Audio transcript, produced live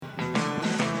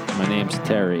My name's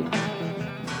Terry.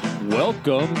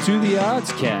 Welcome to the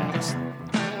Oddscast.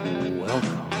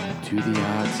 Welcome to the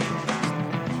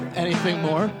Oddscast. Anything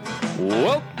more?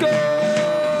 Welcome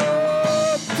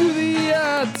to the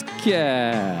Oddscast.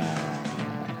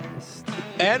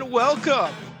 And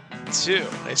welcome to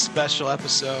a special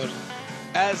episode,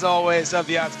 as always, of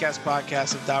the Oddscast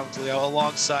podcast of Dominic Leo,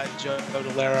 alongside Joe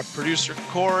Dalera, producer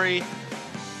Corey,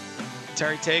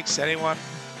 Terry Takes. Anyone?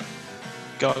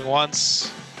 Going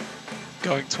once,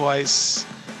 going twice.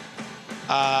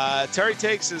 Terry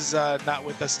Takes is not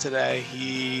with us today.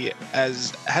 He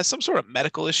has some sort of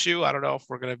medical issue. I don't know if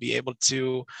we're going to be able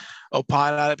to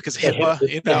opine on it because HIPAA,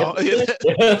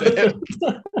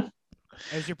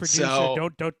 As your producer,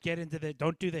 don't get into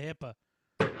don't do the HIPAA.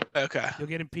 Okay. You'll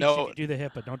get impeached if you do the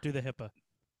HIPAA. Don't do the HIPAA.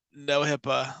 No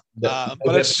HIPAA.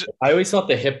 But it's, I always thought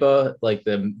the HIPAA, like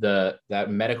that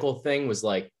medical thing was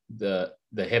like the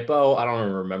hippo. I don't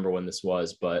even remember when this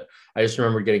was, but I just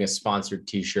remember getting a sponsored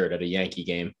T-shirt at a Yankee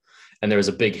game, and there was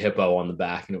a big hippo on the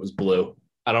back, and it was blue.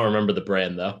 I don't remember the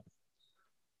brand though.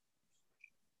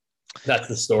 That's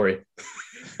the story.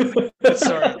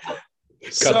 Sorry.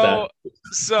 So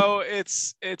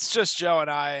it's just Joe and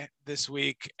I this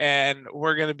week, and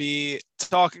we're going to be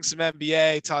talking some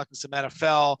NBA, talking some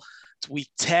NFL. It's week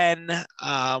 10.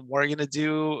 We're going to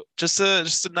do just a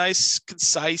nice,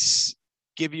 concise,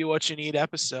 give you what you need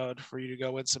episode for you to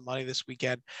go win some money this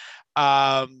weekend.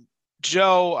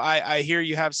 Joe, I hear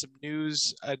you have some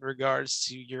news in regards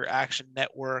to your Action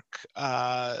Network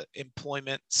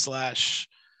employment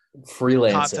 /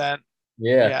 freelance content.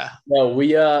 Yeah. No,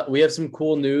 we have some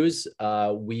cool news.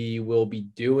 We will be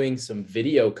doing some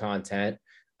video content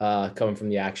coming from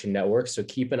the Action Network, so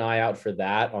keep an eye out for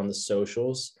that on the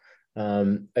socials.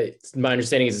 My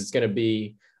understanding is it's going to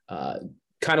be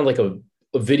kind of like a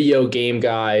video game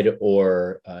guide,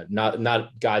 or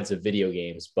not guides of video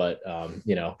games, but a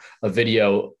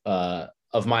video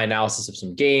of my analysis of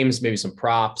some games, maybe some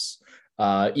props.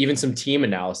 Even some team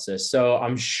analysis. So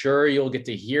I'm sure you'll get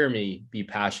to hear me be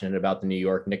passionate about the New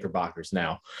York Knickerbockers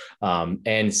now,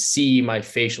 and see my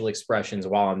facial expressions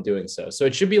while I'm doing so. So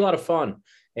it should be a lot of fun,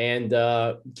 and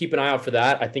keep an eye out for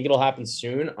that. I think it'll happen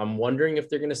soon. I'm wondering if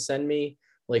they're going to send me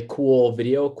like cool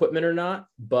video equipment or not,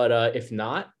 but if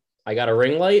not, I got a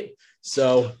ring light.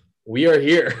 So we are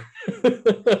here.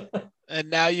 And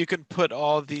now you can put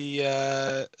all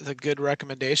the good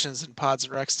recommendations in Pods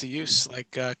and Recs to use,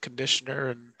 like conditioner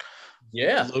and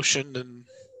lotion and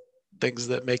things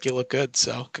that make you look good.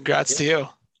 So congrats to you.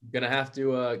 Gonna have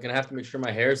to make sure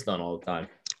my hair's done all the time.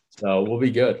 So we'll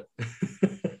be good.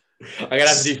 I gotta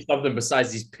have to do something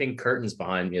besides these pink curtains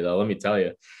behind me, though. Let me tell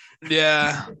you.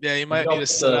 Yeah, you might need to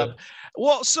set up.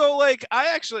 Well, so like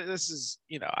this is,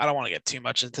 I don't want to get too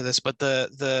much into this, but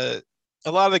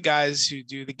a lot of the guys who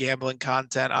do the gambling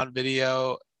content on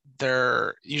video,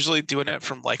 they're usually doing it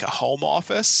from like a home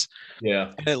office.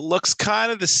 Yeah. And it looks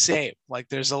kind of the same. Like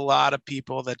there's a lot of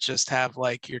people that just have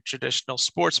like your traditional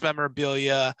sports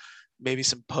memorabilia, maybe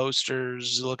some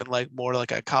posters looking like more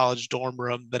like a college dorm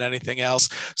room than anything else.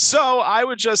 So I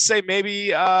would just say maybe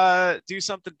do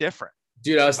something different.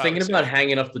 Dude, I was thinking about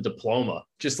hanging up the diploma.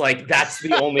 Just like that's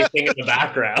the only thing in the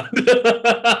background.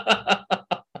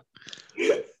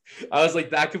 I was like,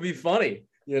 that could be funny,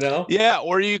 Yeah,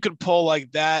 or you could pull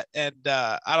like that, and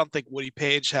I don't think Woody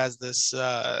Page has this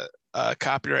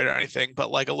copyright or anything, but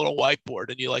like a little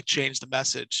whiteboard, and you like change the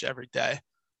message every day.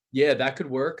 Yeah, that could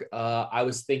work. I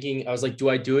was like, do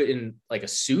I do it in like a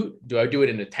suit? Do I do it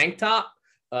in a tank top?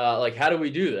 Like, how do we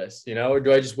do this? Or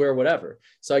do I just wear whatever?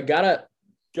 So I got a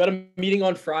meeting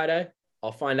on Friday.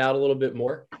 I'll find out a little bit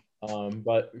more.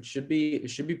 But it should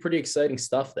be pretty exciting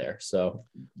stuff there. So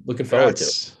looking forward to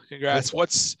it. Congrats.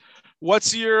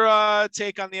 What's your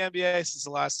take on the NBA since the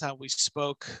last time we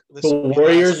spoke? The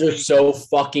Warriors are so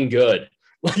fucking good.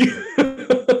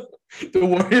 The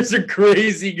Warriors are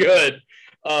crazy good.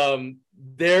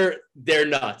 They're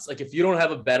nuts. Like if you don't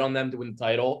have a bet on them to win the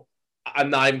title,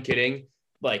 I'm not even kidding.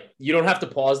 Like you don't have to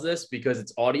pause this because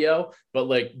it's audio, but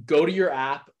like go to your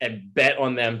app and bet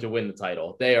on them to win the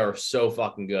title. They are so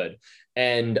fucking good.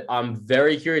 And I'm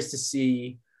very curious to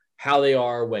see how they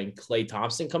are when Klay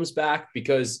Thompson comes back,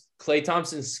 because Klay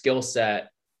Thompson's skill set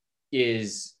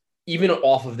is, even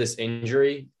off of this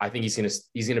injury, I think he's going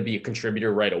to be a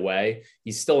contributor right away.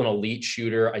 He's still an elite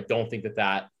shooter. I don't think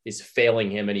that is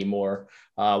failing him anymore.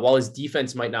 While his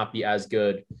defense might not be as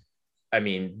good, I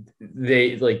mean,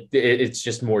 it's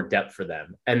just more depth for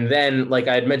them. And then, like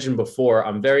I had mentioned before,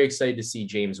 I'm very excited to see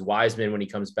James Wiseman when he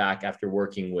comes back after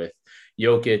working with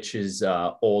Jokic's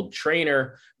old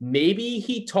trainer. Maybe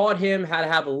he taught him how to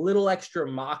have a little extra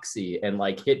moxie and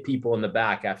like hit people in the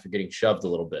back after getting shoved a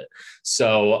little bit.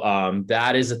 So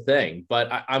that is a thing.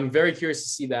 But I'm very curious to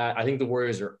see that. I think the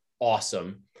Warriors are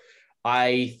awesome.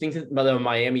 I think that the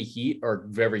Miami Heat are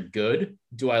very good.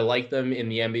 Do I like them in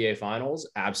the NBA Finals?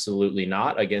 Absolutely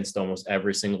not, against almost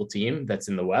every single team that's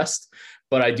in the West.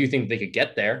 But I do think they could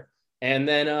get there. And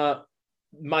then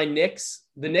my Knicks,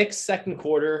 the Knicks second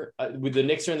quarter, with the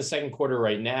Knicks are in the second quarter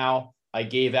right now. I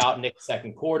gave out Knicks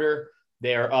second quarter.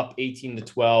 They're up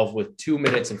 18-12 with 2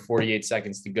 minutes and 48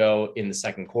 seconds to go in the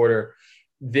second quarter.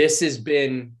 This has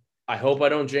been, I hope I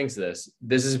don't jinx this.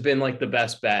 This has been like the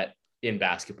best bet in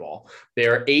basketball. They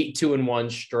are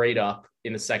 8-2-1 straight up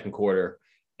in the second quarter,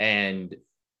 and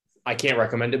I can't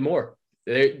recommend it more.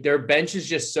 Their bench is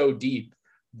just so deep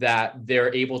that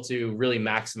they're able to really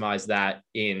maximize that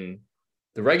in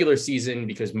the regular season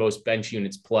because most bench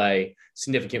units play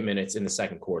significant minutes in the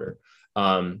second quarter.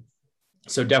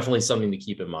 So definitely something to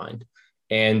keep in mind.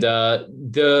 And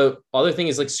the other thing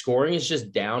is like scoring is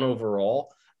just down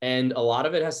overall. And a lot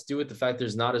of it has to do with the fact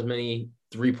there's not as many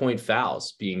 3-point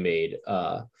fouls being made.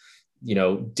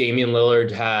 Damian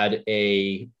Lillard had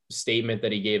a statement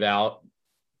that he gave out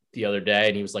the other day,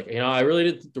 and he was like, I really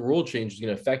didn't think the rule change was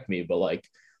going to affect me, but like,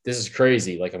 this is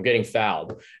crazy. Like, I'm getting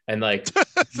fouled. And like,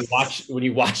 when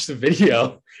you watch the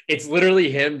video, it's literally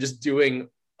him just doing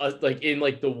in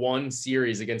the one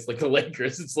series against like the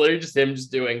Lakers, it's literally just him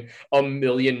just doing a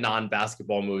million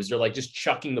non-basketball moves. They're like just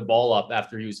chucking the ball up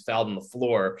after he was fouled on the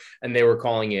floor, and they were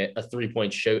calling it a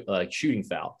 3-point shooting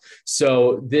foul.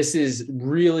 So this is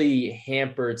really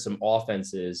hampered some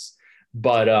offenses.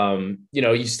 But,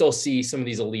 you still see some of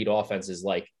these elite offenses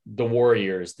like the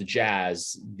Warriors, the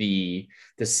Jazz, the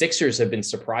Sixers have been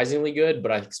surprisingly good, but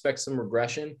I expect some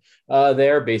regression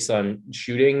there based on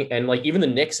shooting. And like even the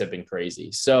Knicks have been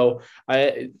crazy. So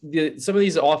some of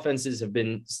these offenses have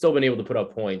still been able to put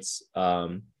up points,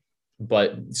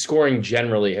 but scoring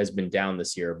generally has been down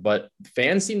this year. But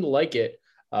fans seem to like it.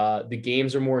 The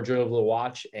games are more enjoyable to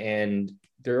watch, and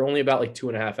they're only about like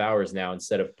 2.5 hours now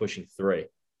instead of pushing 3.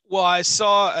 Well, I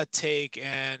saw a take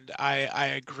and I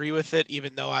agree with it,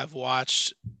 even though I've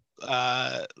watched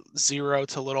zero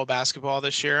to little basketball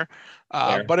this year.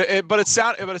 But it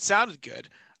sounded good,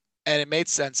 and it made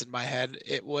sense in my head.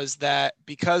 It was that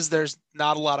because there's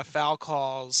not a lot of foul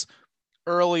calls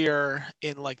earlier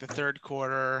in like the third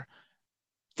quarter,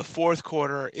 the fourth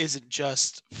quarter isn't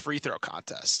just free throw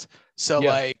contest. So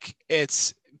like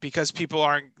it's because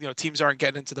teams aren't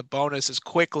getting into the bonus as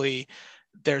quickly.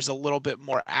 There's a little bit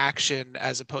more action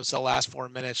as opposed to the last 4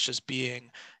 minutes just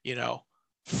being,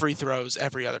 free throws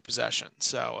every other possession.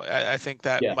 So I think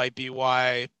that might be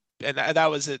why, and that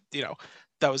was it.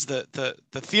 That was the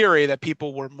theory that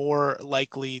people were more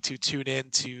likely to tune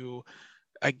into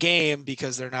a game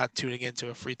because they're not tuning into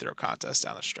a free throw contest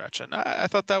down the stretch. And I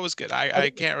thought that was good. I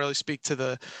can't really speak to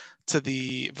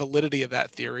the validity of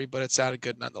that theory, but it sounded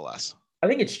good nonetheless. I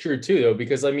think it's true too, though,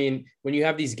 because I mean, when you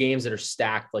have these games that are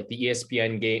stacked, like the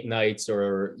ESPN game nights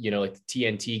or, like the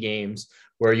TNT games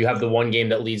where you have the one game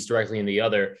that leads directly in the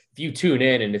other, if you tune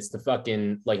in and it's the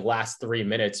fucking like last 3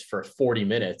 minutes for 40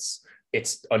 minutes,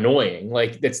 it's annoying.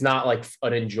 Like it's not like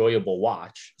an enjoyable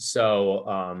watch.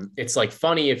 So it's like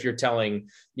funny if you're telling,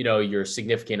 your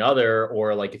significant other,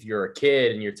 or like if you're a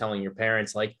kid and you're telling your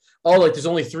parents like, oh, like there's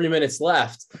only 3 minutes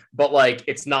left, but like,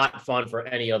 it's not fun for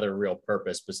any other real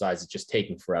purpose besides it just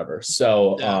taking forever.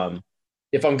 So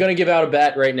if I'm going to give out a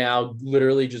bet right now,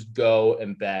 literally just go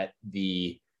and bet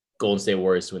the Golden State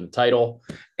Warriors to win the title.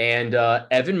 And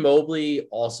Evan Mobley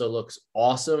also looks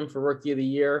awesome for Rookie of the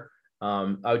Year.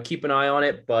 I would keep an eye on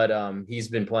it, but he's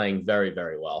been playing very,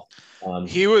 very well.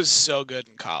 He was so good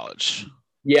in college.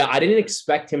 Yeah, I didn't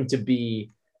expect him to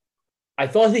be – I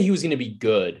thought that he was going to be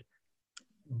good,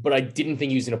 but I didn't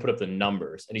think he was going to put up the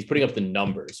numbers. And he's putting up the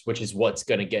numbers, which is what's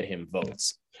going to get him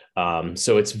votes.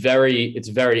 So it's very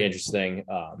interesting.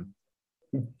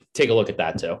 Take a look at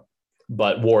that too.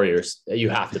 But Warriors, you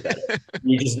have to bet it.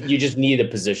 You just need a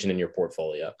position in your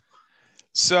portfolio.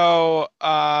 So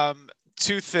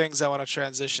two things I want to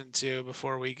transition to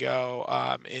before we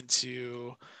go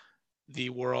into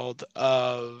the world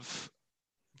of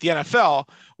the NFL.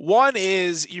 One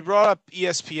is you brought up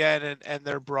ESPN and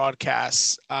their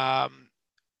broadcasts.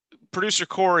 Producer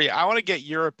Corey, I want to get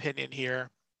your opinion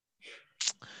here.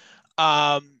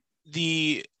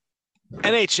 The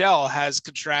NHL has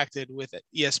contracted with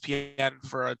ESPN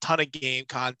for a ton of game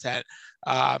content.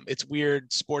 It's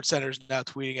weird. SportsCenter's now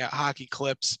tweeting out hockey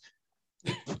clips,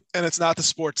 and it's not the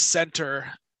Sports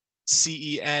Center,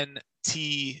 CENTR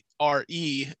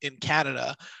RE in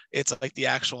Canada. It's like the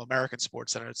actual American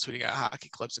Sports Center. It's tweeting out hockey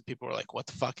clips, and people are like, "What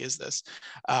the fuck is this?"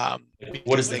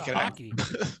 What is they the can hockey?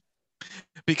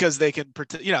 because they can,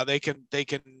 they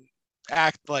can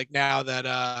act like now that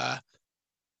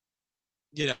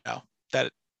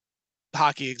that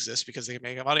hockey exists because they can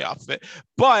make money off of it.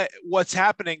 But what's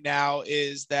happening now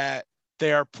is that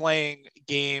they are playing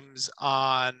games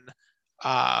on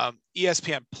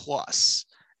ESPN Plus,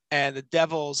 and the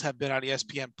Devils have been on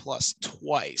ESPN Plus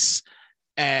twice.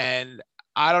 And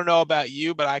I don't know about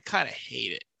you, but I kind of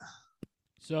hate it.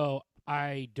 So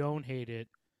I don't hate it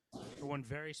for one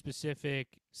very specific,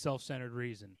 self-centered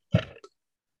reason.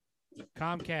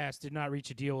 Comcast did not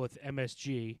reach a deal with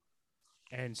MSG,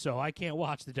 and so I can't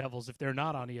watch the Devils if they're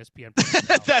not on ESPN.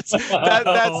 that's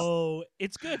so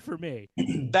it's good for me.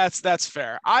 That's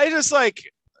fair. I just like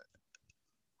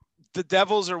the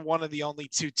Devils are one of the only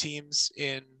two teams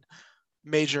in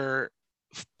major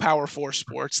Power 4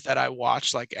 sports that I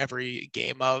watch like every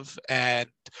game of, and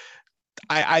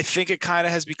I think it kind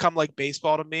of has become like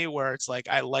baseball to me, where it's like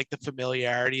I like the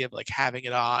familiarity of like having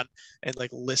it on and like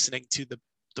listening to the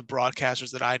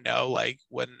broadcasters that I know. Like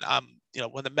when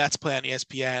when the Mets play on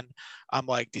ESPN, I'm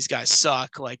like, these guys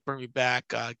suck. Like bring me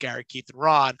back Gary, Keith, and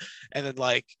Ron. And then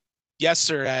like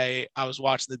yesterday, I was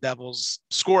watching the Devils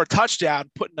score a touchdown,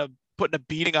 putting a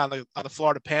beating on the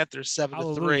Florida Panthers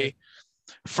 7-3.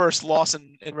 First loss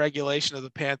in regulation of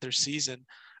the Panthers season.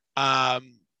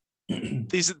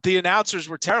 The announcers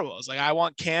were terrible. I was like, I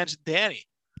want Kanj and Danny.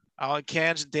 I want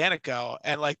Kanj and Danico.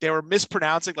 And like they were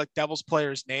mispronouncing like Devils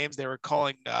players' names. They were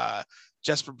calling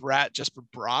Jesper Bratt.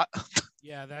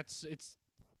 Yeah,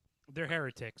 they're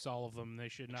heretics, all of them. They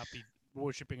should not be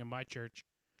worshiping in my church.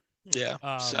 Yeah.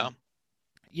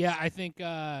 Yeah, I think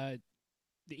the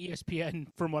ESPN,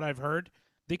 from what I've heard,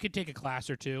 they could take a class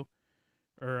or two,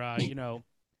 or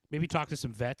maybe talk to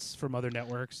some vets from other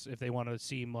networks if they want to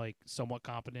seem like somewhat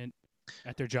competent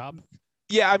at their job.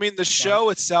 Yeah, I mean the show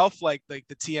itself, like the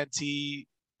TNT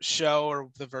show or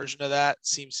the version of that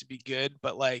seems to be good,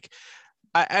 but like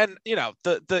the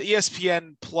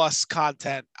ESPN Plus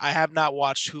content, I have not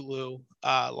watched Hulu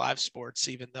live sports,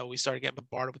 even though we started getting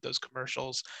bombarded with those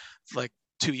commercials like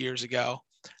 2 years ago.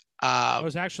 I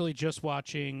was actually just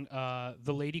watching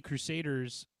the Lady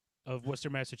Crusaders of Worcester,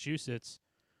 Massachusetts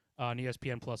on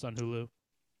ESPN Plus on Hulu.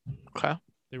 Okay.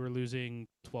 They were losing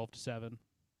 12-7.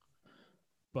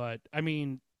 But, I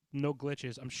mean, no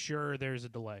glitches. I'm sure there's a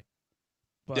delay.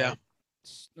 But, yeah.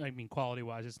 I mean,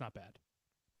 quality-wise, it's not bad.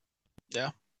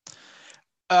 Yeah.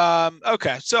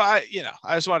 Okay. So, I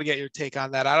just want to get your take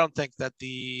on that. I don't think that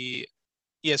the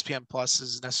ESPN Plus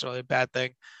is necessarily a bad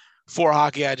thing. For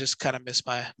hockey, I just kind of miss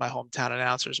my hometown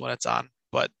announcers when it's on.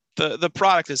 But the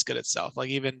product is good itself. Like,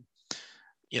 even,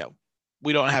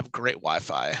 we don't have great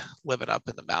Wi-Fi living up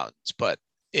in the mountains, but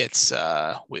it's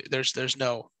there's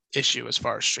no issue as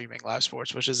far as streaming live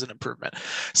sports, which is an improvement.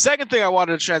 Second thing I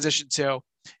wanted to transition to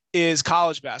is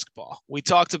college basketball. We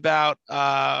talked about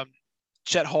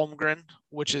Chet Holmgren,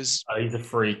 which is he's a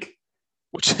freak,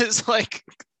 which is like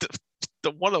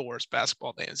the one of the worst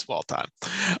basketball names of all time.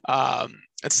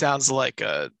 It sounds like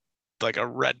a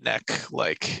redneck,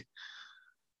 like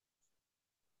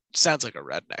sounds like a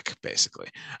redneck basically.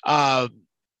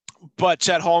 But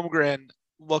Chet Holmgren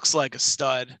looks like a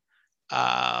stud.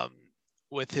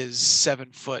 With his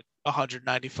 7 foot,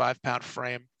 195-pound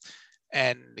frame,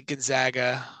 and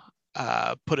Gonzaga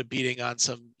put a beating on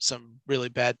some really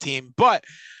bad team. But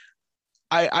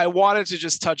I wanted to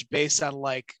just touch base on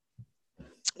like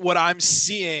what I'm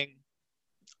seeing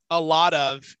a lot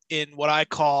of in what I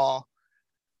call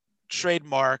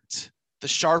trademarked the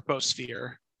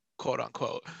Sharposphere, quote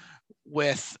unquote,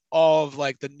 with all of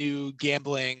like the new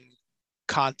gambling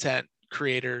content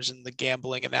creators and the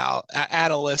gambling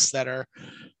analysts that are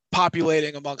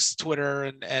populating amongst Twitter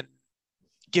and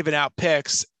giving out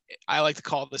picks. I like to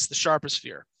call this the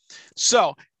Sharposphere.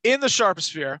 So in the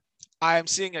Sharposphere, I am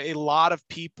seeing a lot of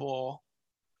people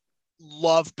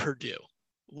love Purdue.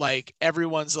 Like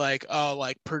everyone's like, oh,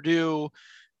 like Purdue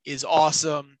is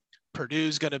awesome.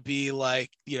 Purdue's going to be like,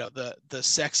 the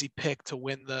sexy pick to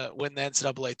win the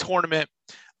NCAA tournament.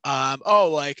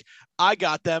 Like I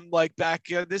got them like back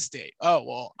on this date. Oh,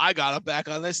 well, I got them back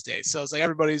on this date. So it's like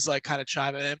everybody's like kind of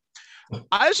chiming in.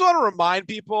 I just want to remind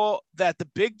people that the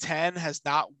Big Ten has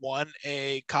not won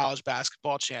a college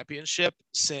basketball championship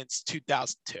since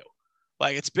 2002.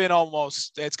 Like it's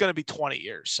going to be 20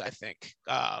 years, I think.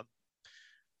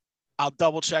 I'll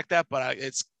double check that, but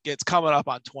it's coming up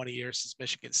on 20 years since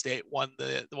Michigan State won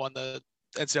the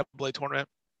NCAA tournament.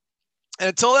 And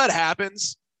until that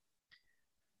happens,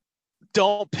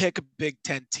 don't pick a Big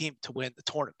Ten team to win the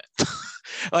tournament.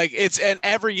 Like and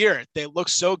every year they look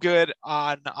so good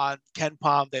on Ken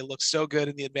Palm. They look so good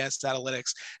in the advanced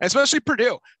analytics, and especially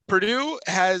Purdue. Purdue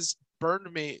has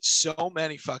burned me so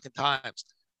many fucking times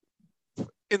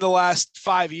in the last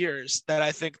 5 years that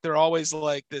I think they're always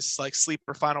like this like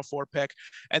sleeper Final Four pick,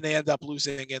 and they end up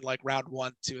losing in like round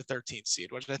 1 to a 13th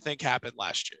seed, which I think happened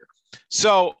last year.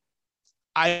 So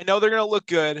I know they're going to look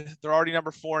good. They're already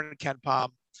number 4 in Ken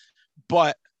Palm,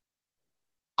 but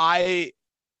I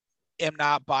am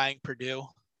not buying Purdue,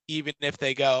 even if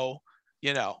they go,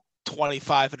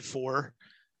 25-4,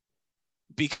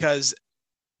 because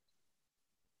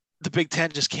the Big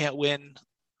Ten just can't win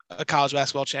a college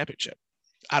basketball championship.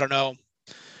 I don't know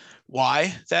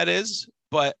why that is,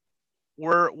 but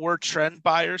we're trend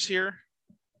buyers here,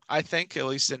 I think, at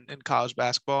least in college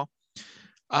basketball.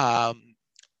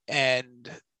 And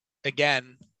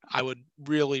again, I would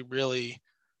really, really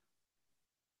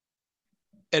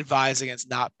advise against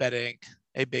not betting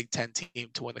a Big Ten team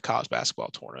to win the college basketball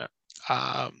tournament,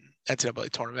 NCAA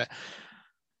tournament,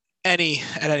 at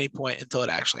any point until it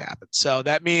actually happens. So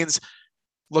that means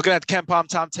looking at the Ken Palm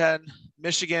top 10,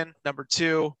 Michigan number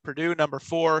 2, Purdue number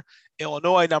 4,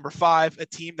 Illinois number 5, a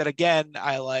team that again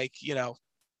I like,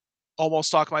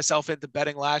 almost talked myself into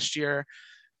betting last year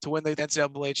to win the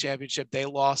NCAA championship. They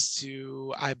lost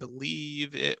to, I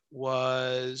believe it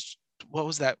was, what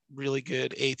was that really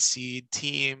good 8 seed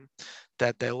team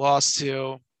that they lost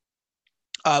to?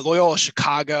 Loyola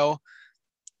Chicago,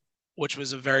 which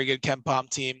was a very good Ken Palm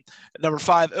team. Number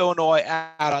 5, Illinois,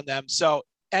 out on them. So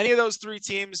any of those 3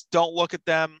 teams, don't look at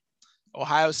them.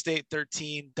 Ohio State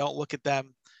 13, don't look at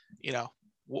them.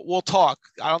 We'll talk.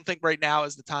 I don't think right now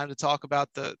is the time to talk about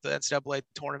the NCAA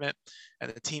tournament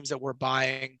and the teams that we're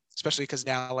buying, especially because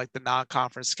now like the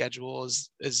non-conference schedule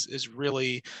is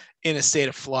really in a state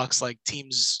of flux. Like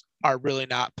teams are really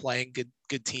not playing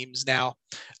good teams now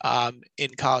in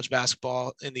college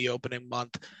basketball in the opening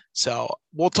month. So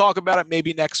we'll talk about it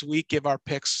maybe next week, give our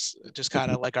picks, just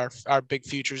kind of like our big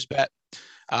futures bet.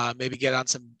 Maybe get on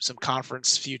some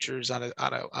conference futures on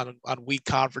week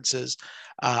conferences.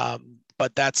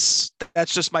 But that's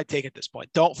just my take at this point.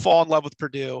 Don't fall in love with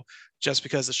Purdue just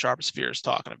because the Sharpest Fear is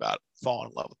talking about falling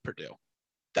in love with Purdue.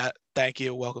 Thank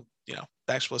you. Welcome.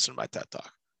 Thanks for listening to my TED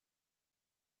Talk.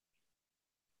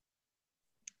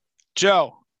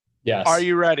 Joe. Yes. Are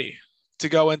you ready to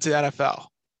go into the NFL?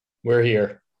 We're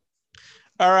here.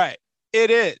 All right. It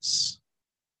is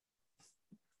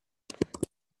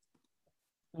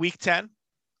week 10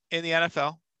 in the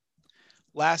NFL.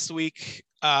 Last week,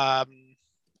 I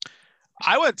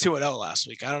went 2-0 last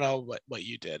week. I don't know what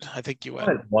you did. I think you went.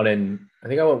 I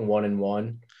think I went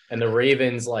 1-1, and the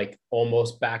Ravens like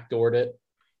almost backdoored it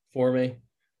for me.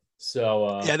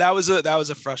 So yeah, that was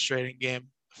a frustrating game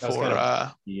for kind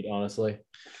of honestly.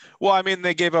 Well, I mean,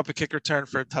 they gave up a kick return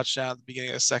for a touchdown at the beginning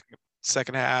of the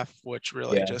second half, which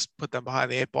really just put them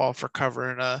behind the 8 ball for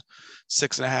covering a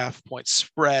 6.5 point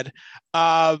spread.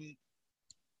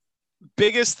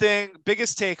 Biggest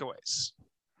takeaways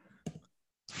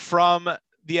from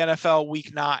the NFL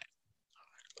week 9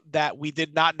 that we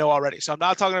did not know already. So I'm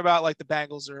not talking about like the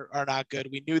Bengals are not good.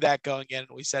 We knew that going in.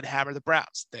 We said hammer the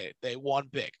Browns. They won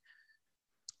big.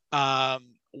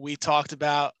 We talked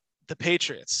about the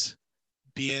Patriots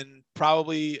being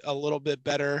probably a little bit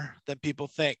better than people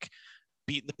think,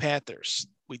 beating the Panthers.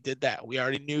 We did that. We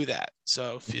already knew that.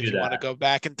 So if you want to go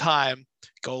back in time,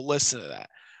 go listen to that.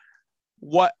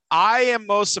 What I am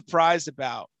most surprised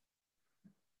about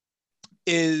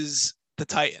is the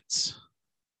Titans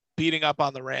beating up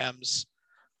on the Rams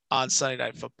on Sunday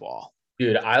Night Football.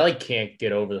 Dude, I can't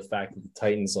get over the fact that the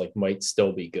Titans might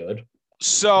still be good.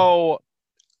 So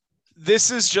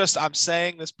this is just, I'm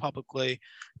saying this publicly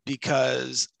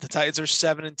because the Titans are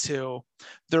 7-2.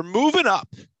 They're moving up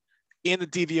in the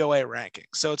DVOA ranking.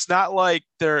 So it's not like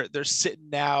they're sitting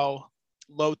now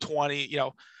low 20,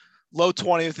 low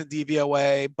 20th in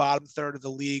DVOA, bottom third of the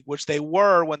league, which they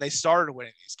were when they started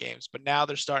winning these games. But now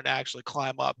they're starting to actually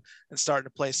climb up and starting to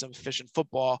play some efficient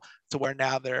football to where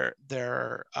now they're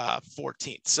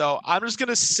 14th. So I'm just going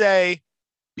to say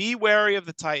be wary of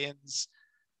the Titans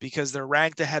because they're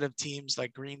ranked ahead of teams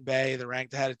like Green Bay. They're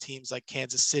ranked ahead of teams like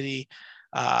Kansas City,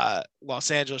 Los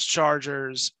Angeles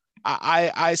Chargers.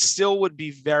 I still would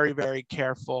be very, very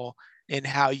careful in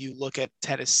how you look at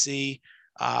Tennessee.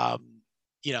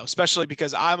 Especially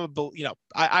because I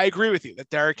agree with you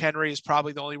that Derrick Henry is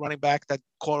probably the only running back that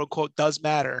quote unquote does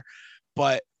matter.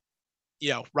 But,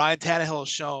 Ryan Tannehill has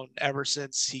shown ever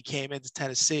since he came into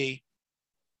Tennessee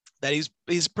that he's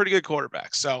a pretty good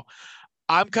quarterback. So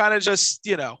I'm kind of just,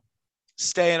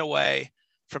 staying away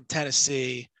from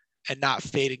Tennessee and not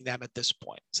fading them at this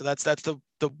point. So that's the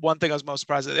one thing I was most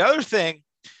surprised at. The other thing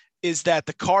is that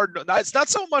the Cardinals, it's not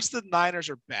so much the Niners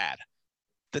are bad.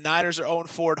 The Niners are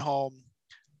 0-4 at home.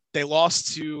 They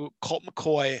lost to Colt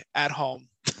McCoy at home.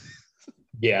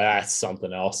 Yeah, that's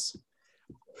something else.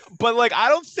 But like, I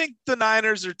don't think the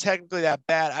Niners are technically that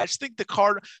bad. I just think the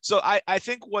Cardinals. So I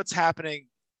think what's happening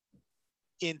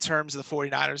in terms of the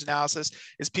 49ers analysis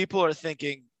is people are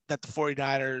thinking that the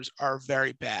 49ers are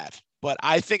very bad. But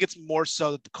I think it's more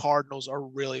so that the Cardinals are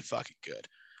really fucking good.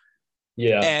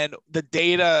 Yeah. And the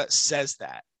data says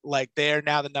that. Like, they are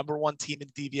now the number one team in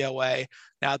DVOA.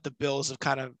 Now the Bills have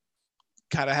kind of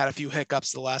had a few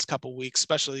hiccups the last couple of weeks,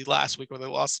 especially last week where they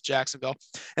lost to Jacksonville.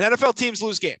 And NFL teams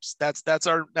lose games. That's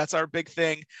our big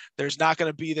thing. There's not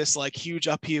going to be this like huge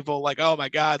upheaval. Like, oh my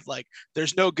God, like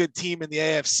there's no good team in the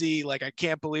AFC. Like, I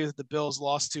can't believe that the Bills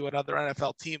lost to another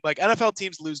NFL team. Like, NFL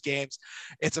teams lose games.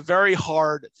 It's a very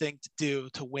hard thing to do,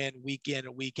 to win week in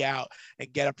and week out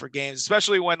and get up for games,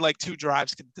 especially when like 2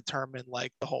 drives can determine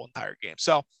like the whole entire game.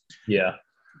 So yeah.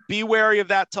 Be wary of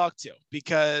that talk too,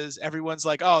 because everyone's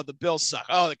like, oh, the Bills suck.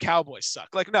 Oh, the Cowboys suck.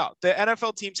 Like, no, the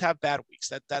NFL teams have bad weeks.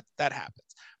 That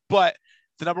happens. But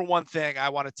the number one thing I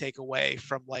want to take away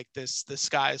from like this, the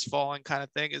sky is falling kind of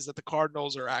thing, is that the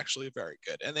Cardinals are actually very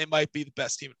good, and they might be the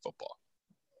best team in football,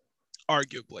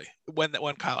 arguably, when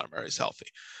Kyler Murray is healthy.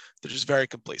 They're just very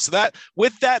complete. So that,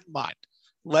 with that in mind,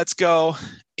 let's go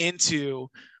into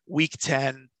week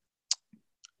 10.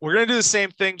 We're going to do the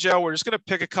same thing, Joe. We're just going to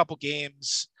pick a couple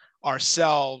games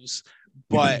ourselves,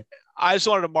 but I just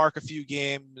wanted to mark a few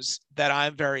games that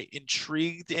I'm very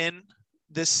intrigued in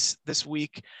this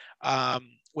week,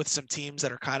 with some teams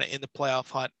that are kind of in the playoff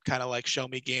hunt, kind of like show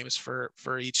me games for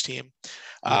each team.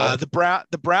 The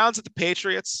Browns at the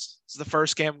Patriots is the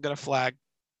first game I'm going to flag.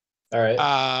 All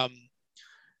right.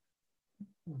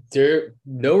 There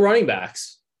no running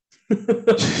backs.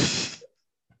 A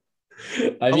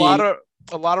lot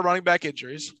of running back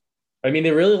injuries. I mean,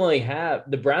 they really only have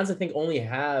the Browns. I think only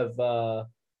have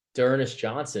D'Ernest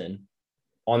Johnson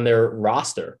on their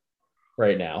roster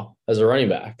right now as a running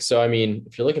back. So I mean,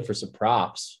 if you're looking for some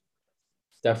props,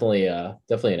 definitely an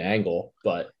angle.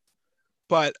 But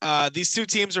these two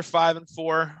teams are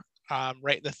 5-4,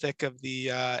 right in the thick of the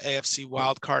AFC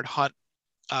wildcard hunt.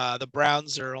 The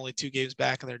Browns are only 2 games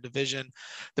back in their division.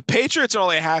 The Patriots are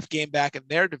only a half game back in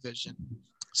their division.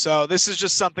 So this is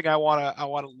just something I want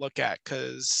to look at,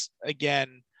 because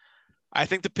again, I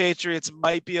think the Patriots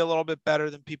might be a little bit better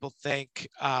than people think,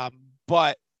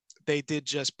 but they did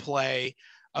just play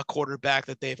a quarterback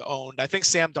that they've owned. I think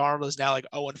Sam Darnold is now like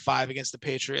 0-5 against the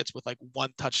Patriots with like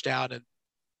 1 touchdown and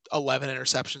 11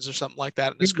 interceptions or something like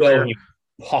that in his career.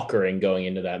 Puckering going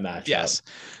into that matchup. Yes.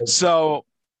 So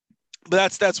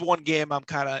that's one game I'm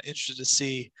kind of interested to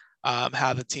see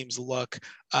how the teams look.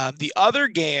 The other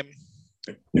game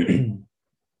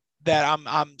that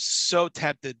I'm so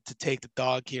tempted to take the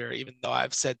dog here, even though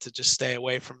I've said to just stay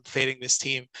away from fading this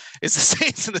team, is the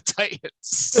Saints and the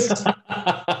Titans.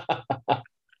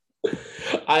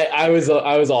 I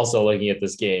was also looking at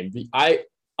this game. I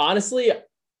honestly,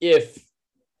 if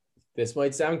this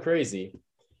might sound crazy,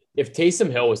 if Taysom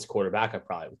Hill was the quarterback, I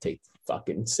probably would take the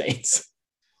fucking Saints.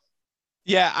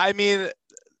 Yeah, I mean,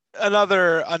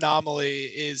 another anomaly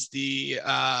is the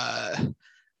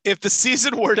if the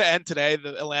season were to end today,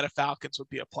 the Atlanta Falcons would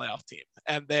be a playoff team,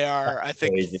 and they are, I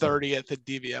think, 30th in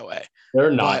DVOA.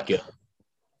 They're not good.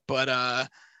 But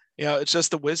it's just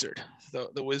the wizard,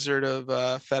 the wizard of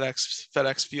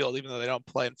FedEx Field, even though they don't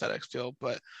play in FedEx Field,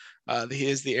 but he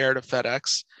is the heir to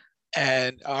FedEx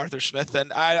and Arthur Smith.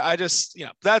 And I just,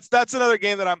 that's another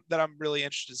game that I'm really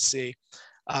interested to see.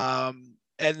 And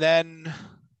then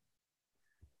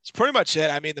it's pretty much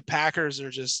it. I mean, the Packers are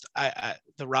just,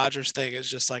 the Rodgers thing is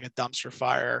just like a dumpster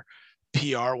fire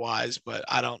PR wise, but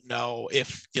I don't know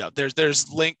if,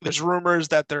 there's rumors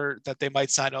that they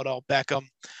might sign Odell Beckham.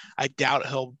 I doubt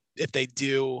if they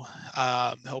do,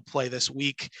 he'll play this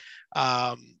week.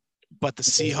 But the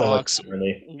Seahawks,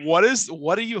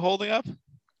 what are you holding up?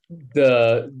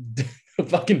 The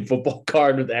fucking football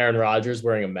card with Aaron Rodgers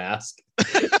wearing a mask.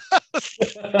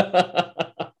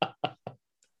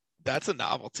 That's a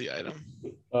novelty item.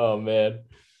 Oh man.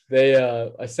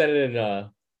 I sent it in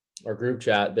our group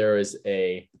chat. There's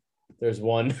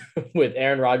one with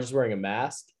Aaron Rodgers wearing a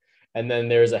mask, and then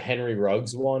there's a Henry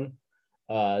Ruggs one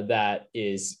that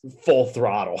is full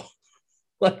throttle,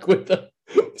 like with the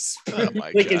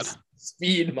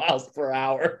speed miles per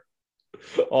hour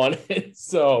on it.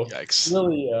 So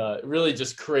yikes. Really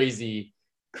just crazy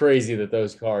that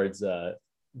those cards, the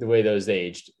way those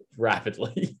aged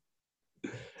rapidly.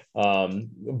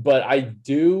 But I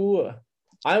do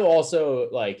I'm also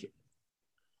like,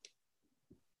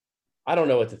 I don't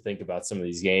know what to think about some of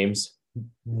these games.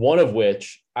 One of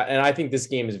which, and I think this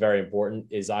game is very important,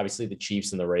 is obviously the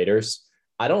Chiefs and the Raiders.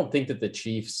 I don't think that the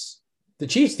Chiefs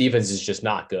defense is just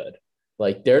not good.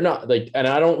 Like they're not like, and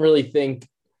I don't really think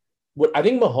what I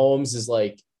think Mahomes is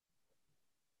like.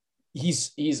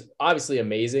 He's obviously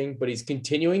amazing, but he's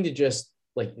continuing to just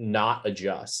like not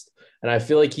adjust. And I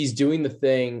feel like he's doing the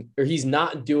thing, or he's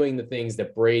not doing the things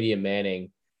that Brady and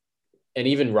Manning and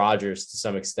even Rodgers to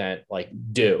some extent like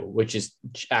do, which is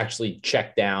actually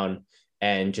check down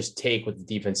and just take what the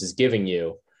defense is giving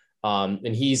you.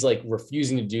 And he's like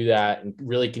refusing to do that and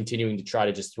really continuing to try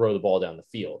to just throw the ball down the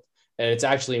field. And it's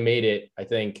actually made it, I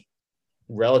think,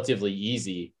 relatively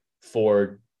easy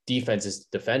for defenses to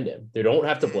defend him. They don't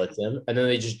have to blitz him, and then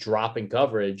they just drop in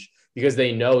coverage because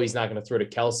they know he's not going to throw to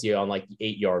Kelsey on like the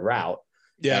 8-yard route.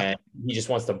 Yeah. And he just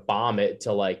wants to bomb it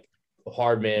to like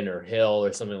Hardman or Hill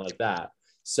or something like that.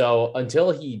 So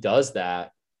until he does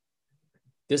that,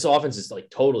 this offense is like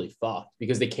totally fucked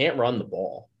because they can't run the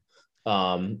ball.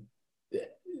 And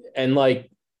like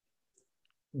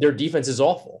their defense is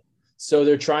awful. So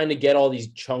they're trying to get all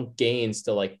these chunk gains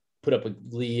to like put up a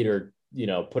lead or,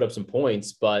 put up some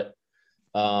points, but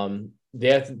they kind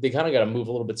of got to move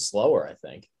a little bit slower, I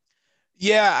think.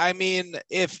 Yeah, I mean,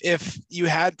 if you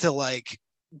had to like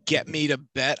get me to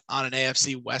bet on an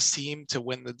AFC West team to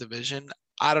win the division,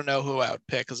 I don't know who I would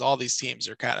pick because all these teams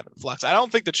are kind of in flux. I don't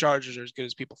think the Chargers are as good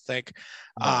as people think.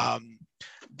 No.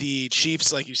 The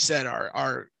Chiefs, like you said,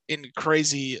 are in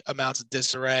crazy amounts of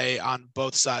disarray on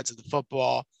both sides of the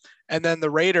football. And then the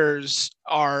Raiders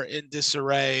are in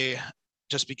disarray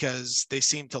just because they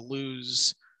seem to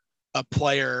lose a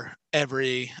player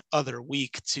every other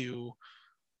week to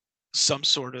some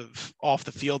sort of off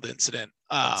the field incident.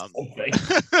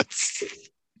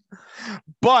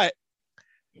 But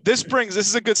this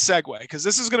is a good segue because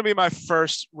this is going to be my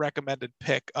first recommended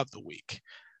pick of the week.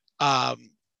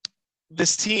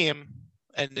 This team,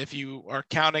 and if you are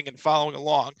counting and following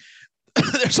along,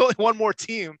 there's only one more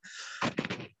team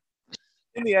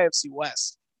in the AFC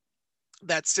West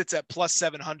that sits at plus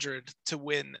 700 to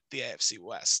win the AFC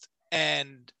West.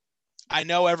 And I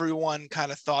know everyone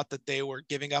kind of thought that they were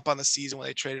giving up on the season when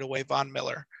they traded away Von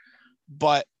Miller,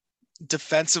 but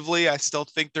defensively, I still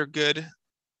think they're good.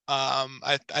 I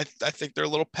think they're a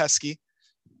little pesky,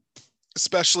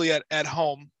 especially at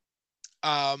home.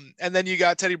 And then you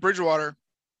got Teddy Bridgewater,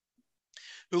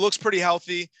 who looks pretty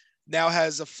healthy, now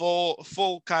has a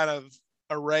full kind of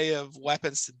array of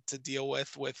weapons to deal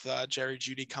with Jerry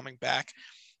Jeudy coming back.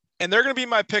 And they're going to be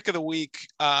my pick of the week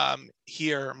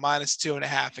here, minus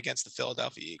 2.5 against the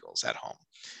Philadelphia Eagles at home.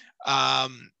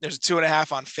 There's a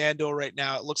 2.5 on FanDuel right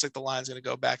now. It looks like the line's going to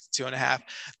go back to 2.5.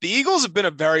 The Eagles have been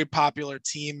a very popular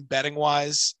team betting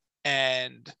wise,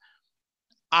 and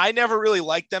I never really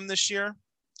liked them this year.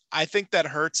 I think that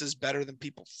Hurts is better than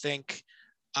people think,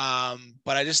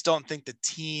 but I just don't think the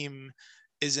team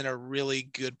is in a really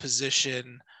good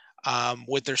position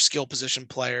with their skill position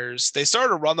players. They started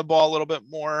to run the ball a little bit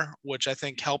more, which I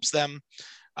think helps them.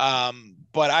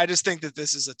 But I just think that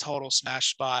this is a total smash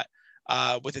spot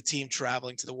with a team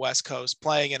traveling to the West Coast,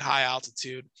 playing in high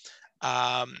altitude,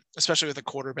 especially with a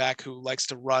quarterback who likes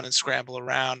to run and scramble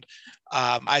around.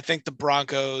 I think the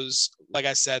Broncos, like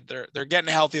I said, they're getting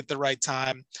healthy at the right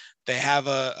time. They have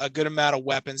a good amount of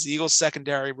weapons. The Eagles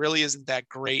secondary really isn't that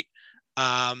great.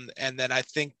 And then I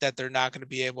think that they're not going to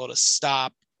be able to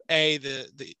stop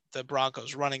the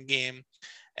Broncos running game,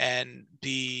 and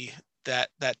B, that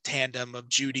tandem of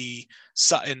Jeudy,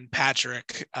 Sutton,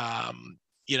 Patrick.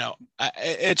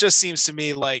 It just seems to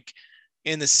me like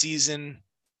in the season,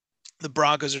 the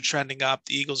Broncos are trending up.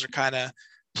 The Eagles are kind of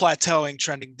plateauing,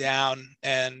 trending down.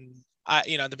 And at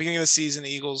the beginning of the season, the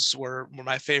Eagles were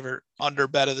my favorite under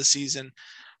bet of the season.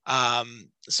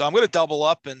 So I'm going to double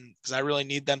up, and because I really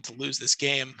need them to lose this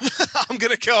game, I'm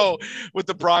going to go with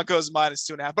the Broncos minus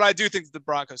 2.5. But I do think the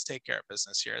Broncos take care of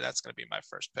business here. That's going to be my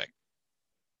first pick.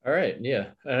 All right, yeah,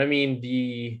 and I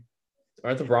mean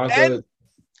aren't the Broncos?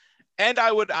 And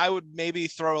I would maybe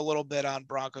throw a little bit on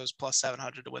Broncos plus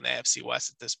 700 to win the AFC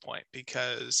West at this point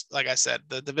because, like I said,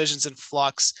 the division's in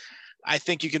flux. I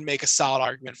think you can make a solid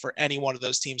argument for any one of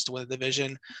those teams to win the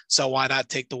division. So why not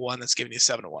take the one that's giving you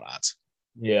 7-1 odds?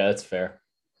 Yeah, that's fair.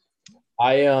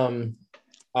 I'm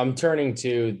turning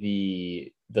to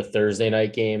the Thursday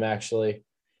night game actually,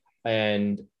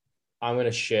 and I'm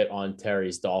gonna shit on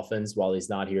Terry's Dolphins while he's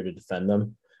not here to defend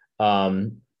them.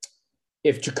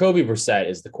 If Jacoby Brissett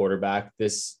is the quarterback,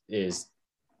 this is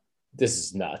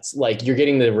nuts. Like you're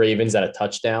getting the Ravens at a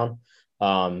touchdown.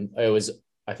 It was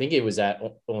I think it was at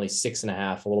only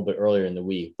 6.5 a little bit earlier in the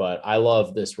week, but I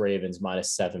love this Ravens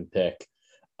 -7 pick.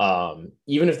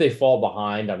 Even if they fall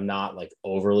behind, I'm not like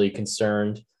overly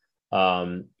concerned.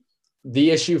 Um,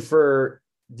 the issue for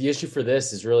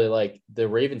this is really like the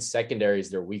Ravens secondary is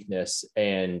their weakness,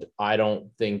 and I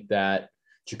don't think that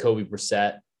Jacoby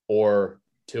Brissett or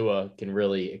Tua can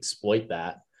really exploit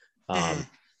that.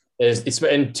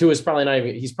 And Tua's probably not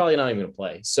even going to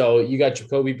play. So you got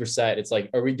Jacoby Brissett. It's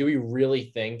like, do we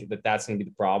really think that that's going to be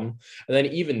the problem? And then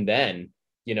even then,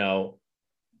 the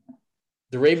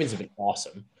Ravens have been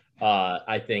awesome.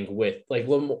 I think with like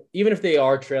even if they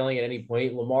are trailing at any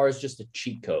point, Lamar is just a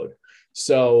cheat code.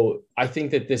 So I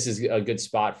think that this is a good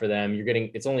spot for them.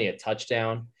 It's only a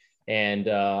touchdown, and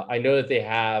I know that they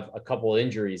have a couple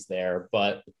injuries there,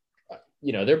 but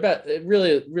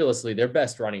realistically, their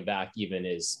best running back even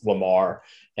is Lamar,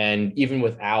 and even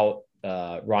without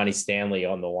Ronnie Stanley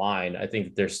on the line, I think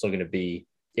that they're still going to be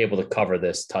able to cover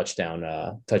this touchdown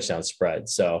spread.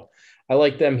 So I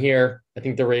like them here. I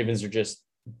think the Ravens are just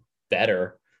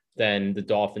better than the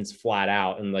Dolphins flat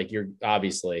out, and like and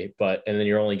then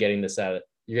you're only getting it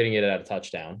at a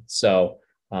touchdown. So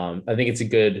I think it's a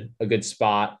good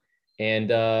spot,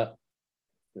 and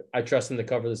I trust them to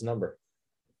cover this number.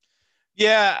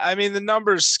 Yeah, I mean, the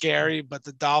number's scary, but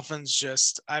the Dolphins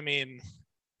that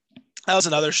was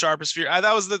another sharpest fear.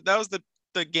 That was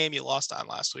the game you lost on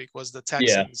last week, was the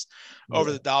Texans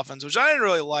over the Dolphins, which I didn't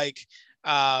really like.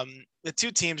 The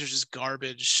two teams are just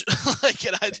garbage.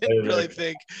 And I didn't really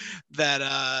think that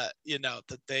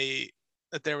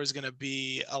that there was going to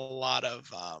be a lot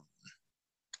of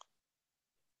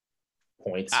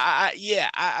points.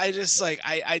 I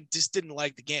just didn't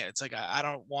like the game. It's like I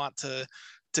don't want to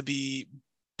be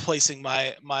placing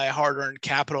my hard-earned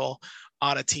capital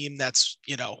on a team that's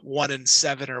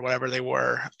 1-7 or whatever they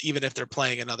were, even if they're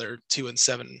playing another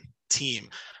 2-7 team.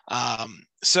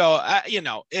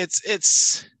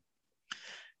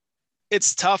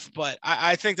 It's tough, but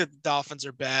I think that the Dolphins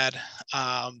are bad,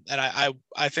 and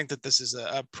I think that this is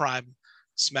a prime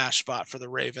smash spot for the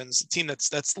Ravens, a team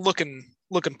that's looking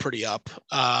pretty up.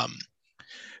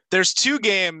 There's two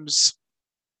games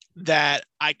that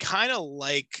I kind of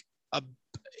like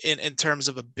in terms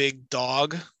of a big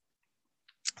dog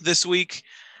this week.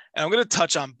 And I'm going to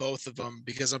touch on both of them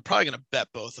because I'm probably going to bet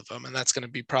both of them. And that's going to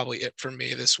be probably it for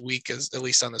me this week, at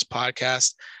least on this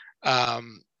podcast.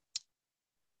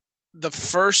 The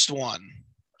first one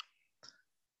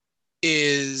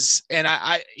is, and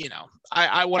I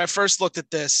when I first looked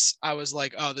at this, I was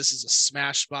like, oh, this is a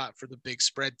smash spot for the big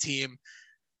spread team,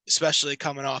 especially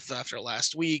coming off after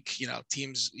last week.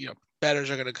 Teams, bettors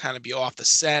are going to kind of be off the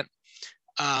scent.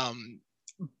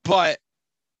 But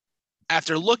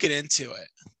after looking into it,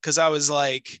 because I was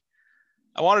like,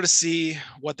 I wanted to see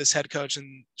what this head coach,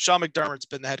 and Sean McDermott's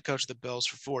been the head coach of the Bills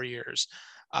for 4 years.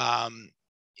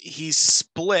 He's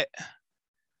split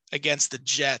against the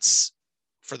Jets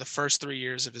for the first 3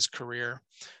 years of his career.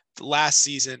 Last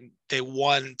season, they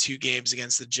won 2 games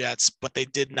against the Jets, but they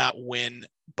did not win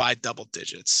by double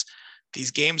digits.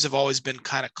 These games have always been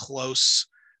kind of close.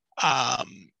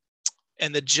 And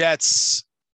the Jets,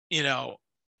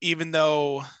 even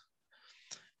though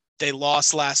they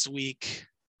lost last week,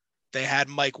 they had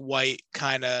Mike White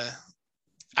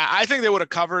I think they would have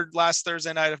covered last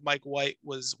Thursday night if Mike White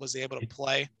was able to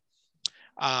play.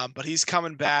 But he's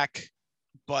coming back,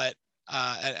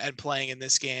 and playing in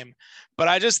this game. But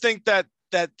I just think that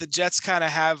the Jets kind of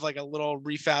have like a little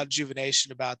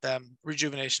rejuvenation about them.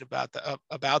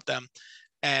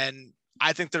 And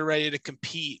I think they're ready to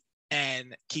compete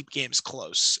and keep games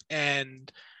close.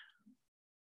 And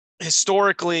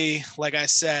historically, like I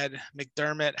said,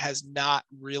 McDermott has not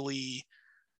really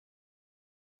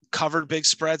covered big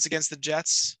spreads against the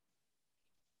Jets.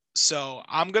 So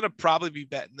I'm going to probably be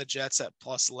betting the Jets at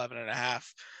plus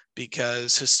 11.5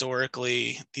 because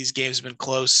historically these games have been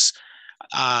close.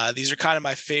 These are kind of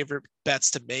my favorite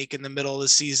bets to make in the middle of the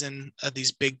season,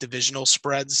 these big divisional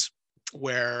spreads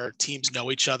where teams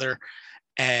know each other.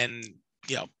 And,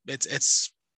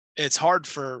 it's hard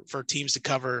for teams to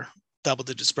cover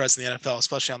double-digit spreads in the NFL,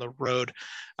 especially on the road.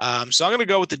 So I'm going to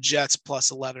go with the Jets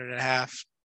plus 11.5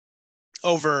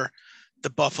 over the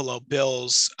Buffalo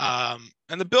Bills. And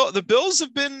the Bills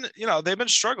have been, they've been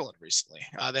struggling recently.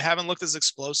 They haven't looked as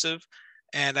explosive,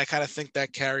 and I kind of think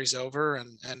that carries over.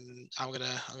 And I'm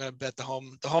gonna bet the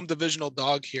home divisional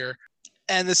dog here.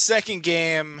 And the second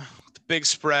game, the big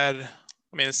spread.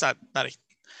 I mean, it's not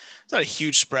a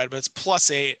huge spread, but it's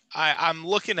 +8. I'm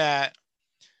looking at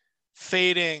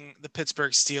fading the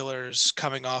Pittsburgh Steelers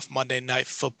coming off Monday Night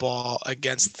Football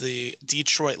against the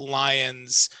Detroit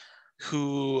Lions,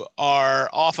 who are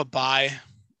off a bye.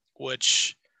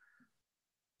 which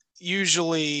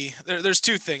usually there's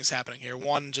two things happening here.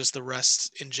 One, just the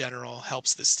rest in general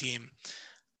helps this team.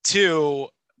 Two,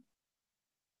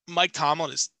 Mike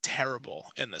Tomlin is terrible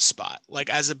in this spot. Like,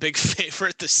 as a big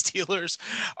favorite, the Steelers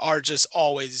are just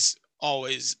always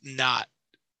not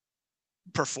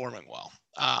performing well.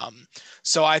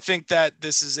 So I think that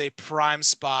this is a prime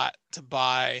spot to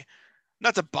buy,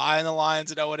 not to buy in the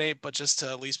Lions at 0-8, but just to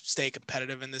at least stay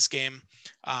competitive in this game.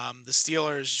 The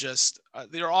Steelers just,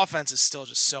 their offense is still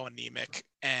just so anemic,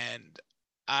 and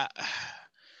I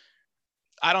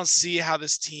don't see how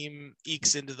this team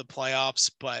ekes into the playoffs,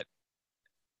 but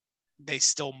they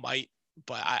still might.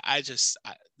 But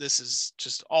this is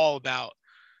just all about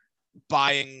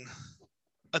buying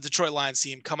a Detroit Lions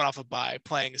team coming off a bye,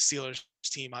 playing a Steelers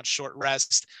team on short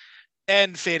rest,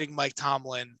 and fading Mike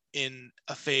Tomlin in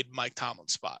a fade Mike Tomlin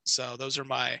spot. So those are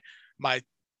my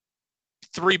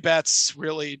three bets,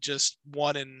 really just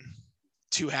 1 and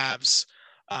 2 halves,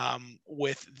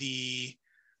 with the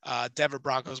Denver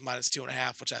Broncos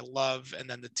 -2.5, which I love, and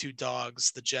then the 2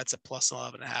 dogs, the Jets at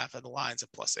 +11.5 and the Lions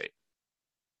at +8.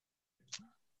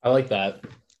 I like that.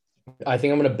 I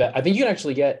think I'm going to bet. I think you can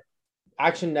actually get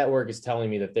Action Network is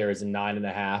telling me that there is a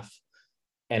 9.5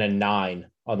 and a 9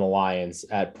 on the Lions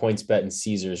at PointsBet and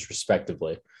Caesars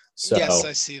respectively. So yes,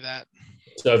 I see that.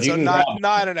 So if you can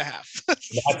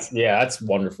 9.5. that's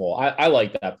wonderful. I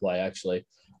like that play actually.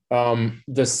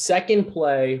 The second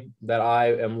play that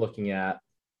I am looking at,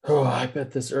 I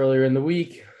bet this earlier in the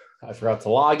week. I forgot to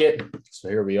log it, so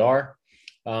here we are.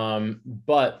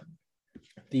 But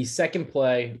the second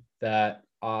play that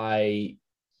I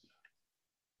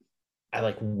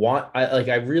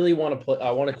really want to put.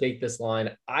 I want to take this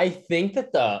line. I think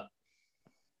that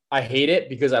I hate it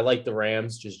because I like the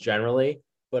Rams just generally,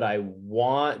 but I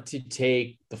want to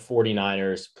take the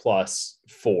 49ers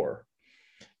 +4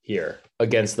 here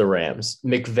against the Rams.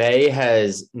 McVay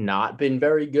has not been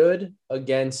very good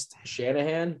against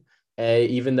Shanahan,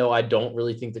 even though I don't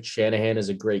really think that Shanahan is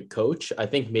a great coach. I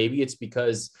think maybe it's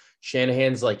because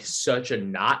Shanahan's like such a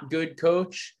not good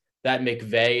coach that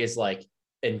McVay is like,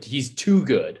 and he's too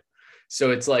good.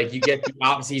 So it's like you get the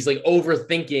opposite. He's like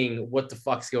overthinking what the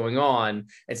fuck's going on.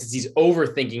 And since he's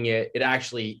overthinking it, it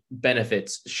actually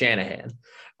benefits Shanahan.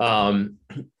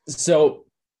 So,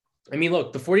 I mean,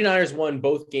 look, the 49ers won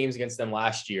both games against them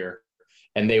last year,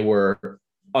 and they were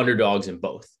underdogs in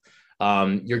both.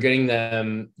 You're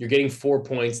getting 4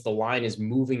 points. The line is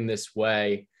moving this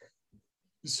way.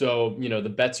 So, the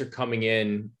bets are coming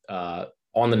in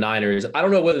on the Niners. I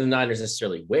don't know whether the Niners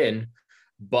necessarily win,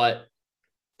 but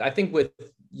I think with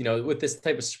this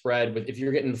type of spread, if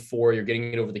you're getting 4, you're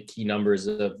getting it over the key numbers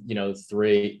of,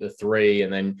 the 3,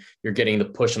 and then you're getting the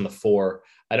push on the 4.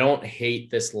 I don't hate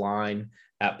this line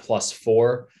at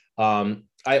 +4.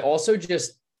 I also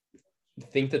just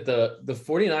think that the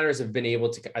 49ers have been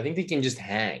able to, I think they can just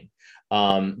hang.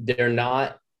 They're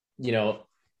not,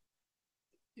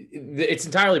 it's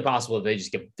entirely possible that they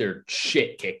just get their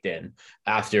shit kicked in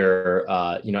after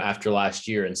last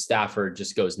year and Stafford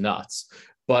just goes nuts.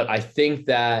 But I think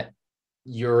that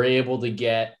you're able to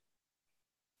get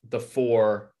the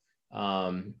 4.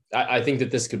 I think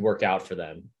that this could work out for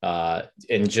them.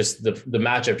 And just the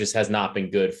matchup just has not been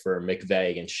good for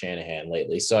McVay against Shanahan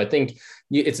lately. So I think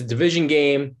it's a division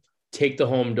game. Take the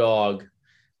home dog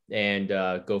and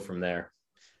go from there.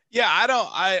 Yeah,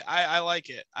 I like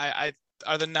it.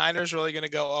 Are the Niners really going to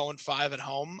go 0-5 at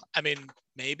home? I mean,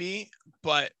 maybe,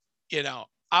 but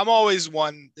I'm always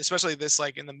one, especially this,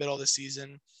 like in the middle of the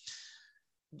season,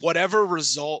 whatever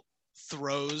result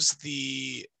throws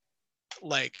the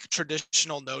like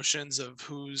traditional notions of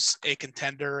who's a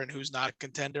contender and who's not a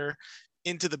contender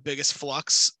into the biggest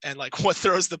flux, and like what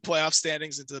throws the playoff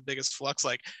standings into the biggest flux,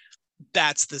 like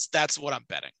that's what I'm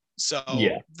betting. So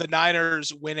yeah, the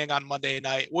Niners winning on Monday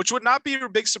night, which would not be a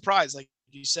big surprise, like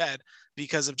you said,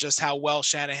 because of just how well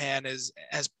Shanahan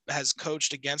has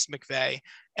coached against McVay,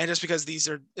 and just because this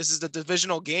is the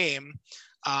divisional game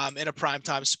in a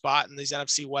primetime spot, and these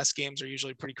NFC West games are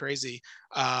usually pretty crazy.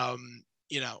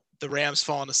 The Rams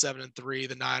falling to 7-3,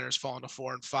 the Niners falling to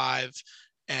 4-5,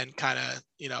 and kind of,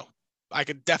 I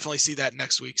could definitely see that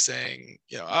next week saying,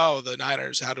 oh, the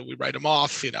Niners, how do we write them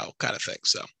off, kind of thing.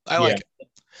 So I like it.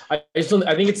 I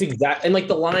think it's exact, and like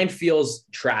the line feels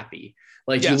trappy.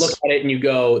 Like you look at it and you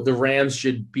go, the Rams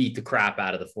should beat the crap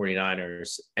out of the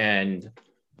 49ers. And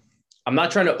I'm not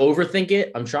trying to overthink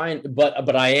it.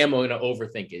 But I am going to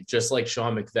overthink it, just like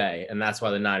Sean McVay. And that's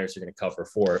why the Niners are going to cover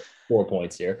four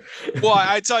points here. Well,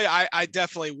 I tell you, I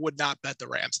definitely would not bet the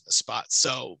Rams in the spot.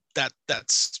 So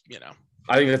that's,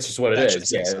 I think that's just what it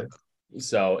is. Yeah.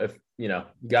 So if, you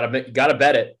gotta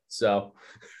bet it. So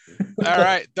All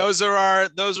right, those are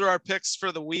our picks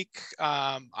for the week.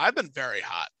 I've been very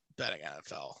hot betting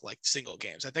NFL, like single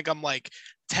games. I think I'm like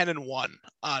 10-1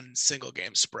 on single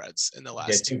game spreads in the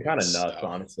last 2 It's kind of weeks. nuts,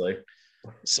 honestly.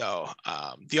 So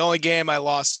the only game I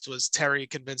lost was Terry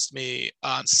convinced me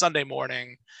on Sunday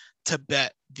morning to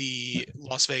bet the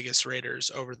Las Vegas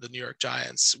Raiders over the New York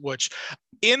Giants, which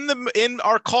in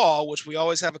our call, which we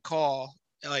always have a call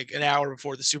like an hour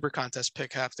before the super contest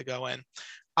pick have to go in,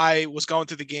 I was going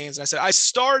through the games and I said I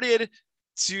started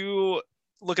to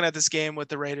looking at this game with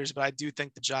the Raiders, but I do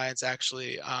think the Giants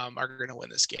actually are going to win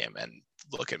this game. And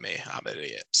look at me, I'm an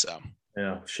idiot. So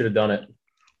Yeah, should have done it.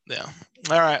 yeah.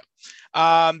 All right.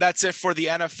 That's it for the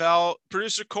NFL.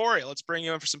 Producer Corey, let's bring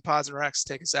you in for some pods and recs.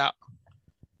 Take us out.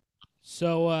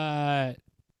 So,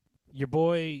 your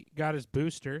boy got his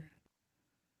booster.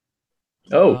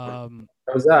 Oh, how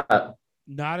was that?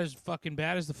 Not as fucking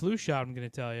bad as the flu shot, I'm going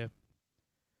to tell you.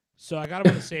 So I got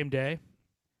him on the same day,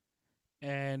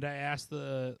 and I asked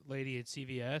the lady at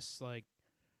CVS, like,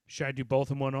 should I do both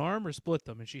in one arm or split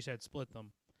them? And she said split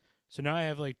them. So now I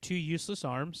have, like, 2 useless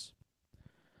arms.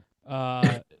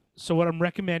 So what I'm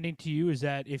recommending to you is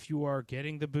that if you are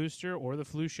getting the booster or the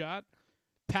flu shot,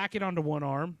 pack it onto one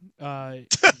arm.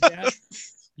 Yeah,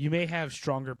 you may have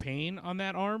stronger pain on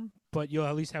that arm, but you'll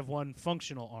at least have one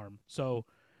functional arm. So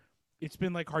it's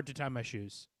been like hard to tie my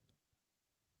shoes.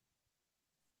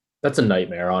 That's a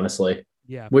nightmare, honestly.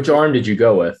 Yeah. Which arm did you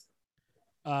go with?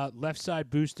 Left side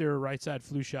booster, right side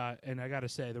flu shot, and I gotta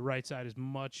say the right side is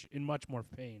much more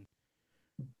pain.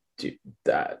 Dude,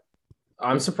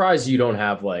 I'm surprised you don't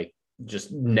have like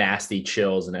just nasty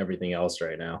chills and everything else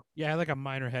right now. Yeah, I had like a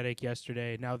minor headache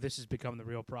yesterday. Now this has become the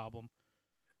real problem.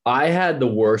 I had the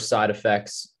worst side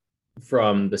effects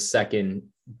from the second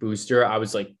booster. I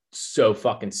was like so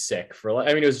fucking sick for like,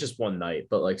 I mean, it was just one night,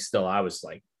 but like still, I was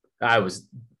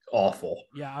awful.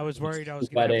 Yeah, I was worried I was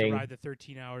going to have to ride the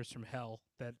 13 hours from hell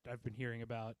that I've been hearing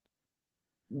about.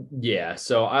 Yeah,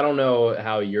 so I don't know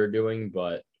how you're doing,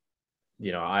 but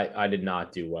you know, I did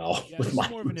not do well. Yeah, with this is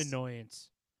more of an annoyance.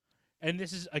 And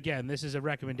this is a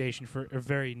recommendation for a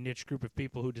very niche group of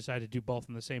people who decide to do both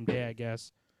on the same day, I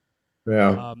guess.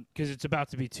 Yeah. Because it's about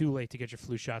to be too late to get your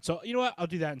flu shot. So you know what? I'll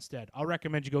do that instead. I'll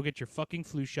recommend you go get your fucking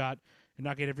flu shot and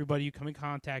not get everybody you come in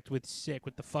contact with sick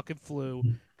with the fucking flu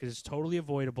because it's totally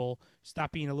avoidable.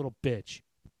 Stop being a little bitch,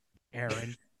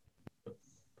 Aaron.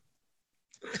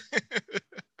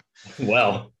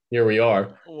 Well, here we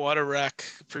are. What a wreck.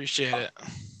 Appreciate it.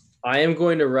 I am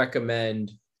going to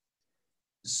recommend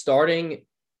starting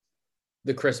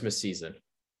the Christmas season.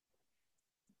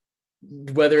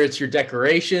 Whether it's your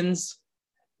decorations,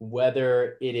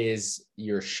 whether it is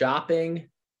your shopping,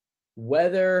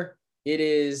 whether it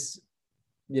is,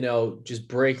 you know, just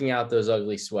breaking out those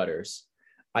ugly sweaters.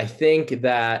 I think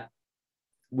that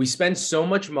we spend so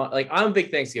much money. Like, I'm a big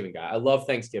Thanksgiving guy. I love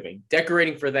Thanksgiving.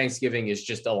 Decorating for Thanksgiving is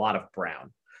just a lot of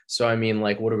brown. So, I mean,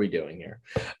 like, what are we doing here?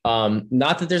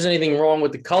 Not that there's anything wrong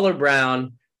with the color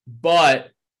brown, but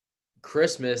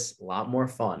Christmas, a lot more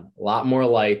fun, a lot more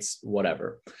lights,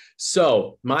 whatever.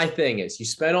 So my thing is, you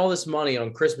spend all this money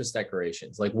on Christmas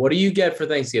decorations. Like, what do you get for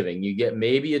Thanksgiving? You get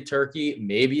maybe a turkey,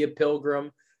 maybe a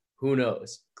pilgrim. Who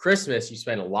knows? Christmas, you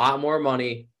spend a lot more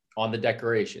money on the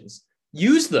decorations.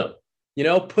 Use them, you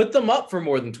know, put them up for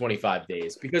more than 25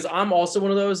 days, because I'm also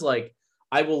one of those, like,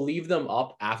 I will leave them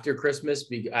up after Christmas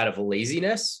out of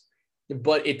laziness,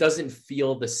 but it doesn't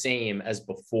feel the same as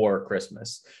before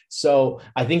Christmas. So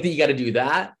I think that you got to do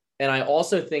that. And I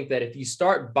also think that if you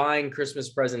start buying Christmas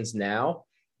presents now,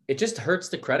 it just hurts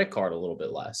the credit card a little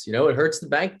bit less. You know, it hurts the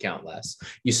bank account less.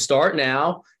 You start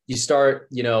now,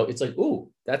 you know, it's like, ooh,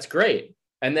 that's great.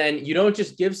 And then you don't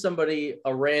just give somebody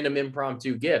a random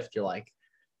impromptu gift. You're like,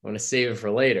 I'm going to save it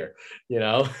for later, you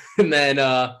know, and then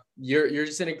you're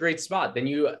just in a great spot. Then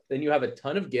you have a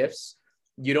ton of gifts.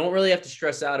 You don't really have to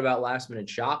stress out about last minute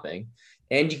shopping,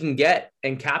 and you can get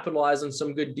and capitalize on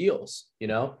some good deals. You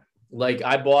know, like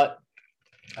I bought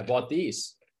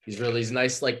these really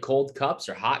nice, like cold cups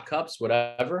or hot cups,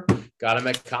 whatever. Got them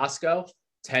at Costco,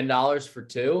 $10 for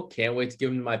 2. Can't wait to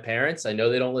give them to my parents. I know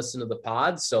they don't listen to the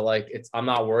pod, so like I'm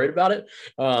not worried about it.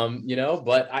 You know,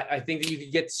 but I think that you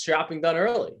could get shopping done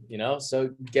early, you know,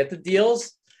 so get the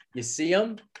deals, you see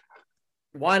them.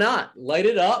 Why not? Light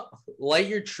it up, light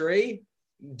your tree.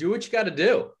 Do what you got to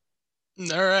do.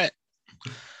 All right.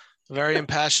 Very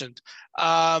impassioned.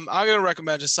 I'm going to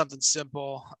recommend just something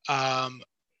simple. And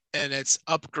it's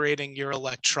upgrading your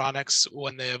electronics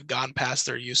when they have gone past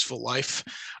their useful life.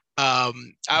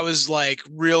 I was like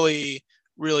really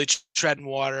treading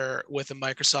water with a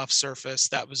Microsoft Surface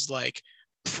that was like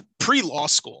pre-law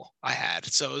school I had.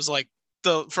 So it was like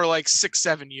for like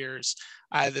 6-7 years,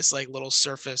 I had this like little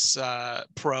Surface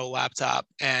Pro laptop,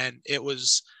 and it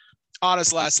was on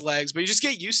its last legs, but you just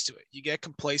get used to it. You get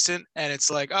complacent, and it's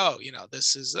like, oh,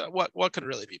 this is what could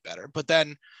really be better. But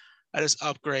then I just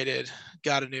upgraded,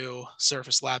 got a new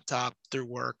Surface laptop through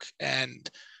work, and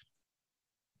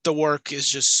the work is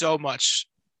just so much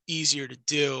easier to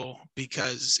do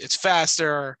because it's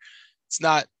faster. It's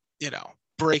not,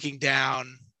 breaking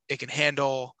down. It can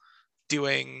handle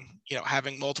doing,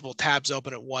 having multiple tabs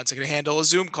open at once. It can handle a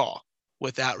Zoom call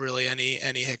without really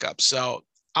any hiccups. So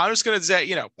I'm just going to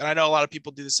say, and I know a lot of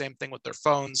people do the same thing with their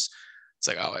phones. It's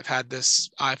like, oh, I've had this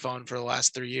iPhone for the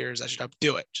last 3 years. I should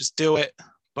do it. Just do it.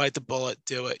 Bite the bullet.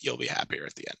 Do it. You'll be happier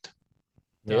at the end.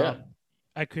 Yeah.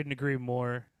 I couldn't agree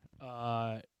more.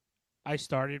 When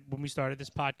we started this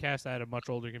podcast, I had a much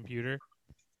older computer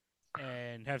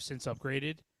and have since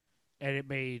upgraded, and it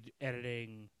made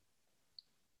editing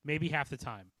maybe half the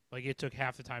time. Like, it took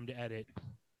half the time to edit.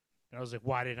 And I was like,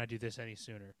 why didn't I do this any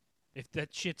sooner? If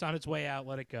that shit's on its way out,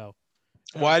 let it go.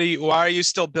 Why are you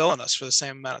still billing us for the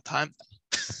same amount of time?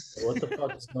 What the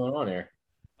fuck is going on here?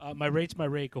 My rate's my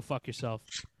rate. Go fuck yourself.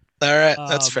 All right.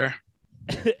 That's fair.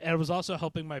 And I was also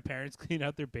helping my parents clean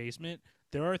out their basement.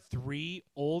 There are 3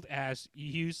 old-ass,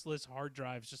 useless hard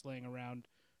drives just laying around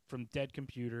from dead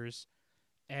computers,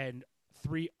 and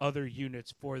 3 other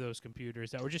units for those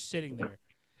computers that were just sitting there.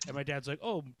 And my dad's like,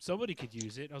 oh, somebody could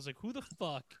use it. And I was like, who the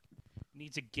fuck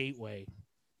needs a gateway?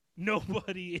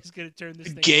 Nobody is going to turn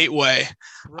this thing Gateway.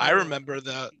 on. I remember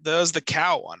that was the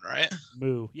cow one, right?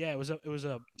 Moo. Yeah, it was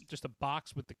just a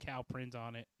box with the cow print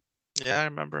on it. Yeah, I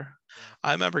remember. Yeah.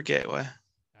 I remember Gateway.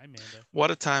 Hi, Amanda.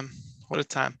 What a time. What a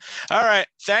time. All right.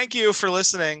 Thank you for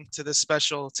listening to this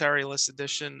special Terry List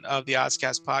edition of the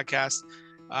Oddscast podcast.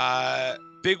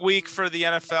 Big week for the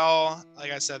NFL.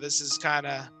 Like I said, this is kind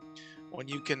of when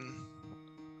you can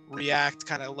react,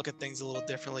 kind of look at things a little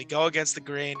differently, go against the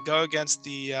grain, go against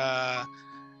the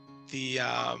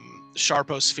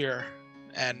Sharposphere,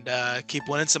 and keep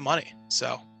winning some money.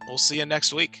 So we'll see you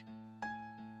next week.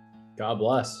 God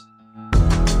bless.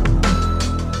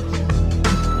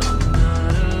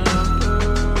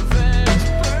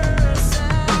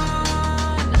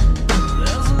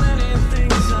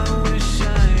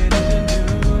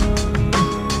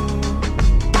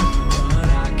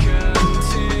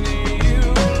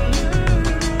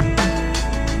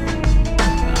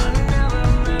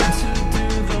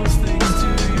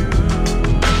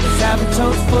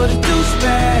 For the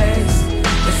douchebags,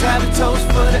 let's have a toast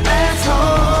for the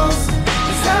assholes.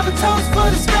 Let's have a toast for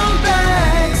the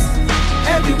scumbags,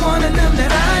 every one of them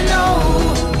that I know.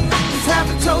 Let's have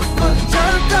a toast for the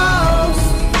jerk-offs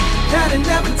that'll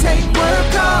never take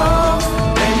work off.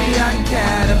 Baby, I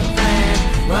got a plan,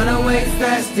 run away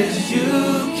fast as you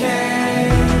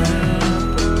can.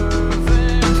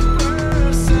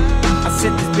 I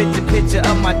sent this bitch a picture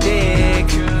of my dick,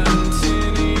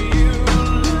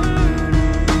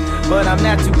 but I'm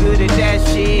not too good at that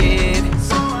shit.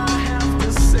 So I have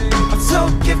to say, I'm so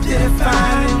gifted at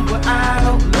finding what I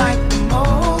don't like the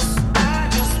most. I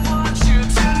just want you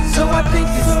to. So I think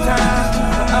it's time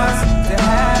for us to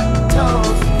have a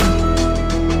toast.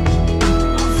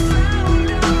 I found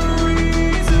a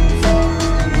reason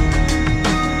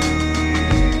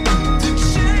to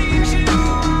change who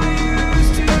I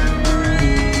used to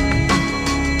be.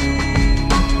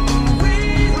 We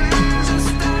just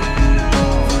start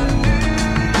over.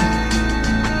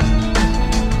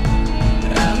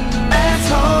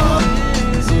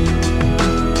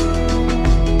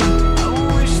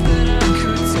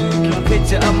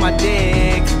 Picture of my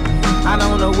dick, I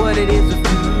don't know what it is with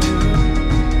you.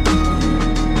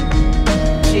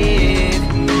 Shit.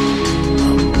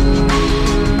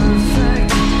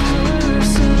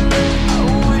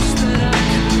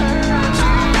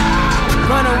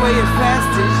 Run away as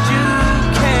fast as you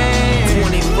can.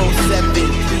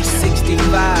 24/7,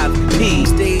 365. P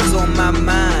stays on my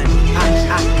mind.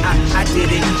 I did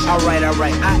it. Alright,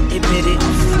 I admit it.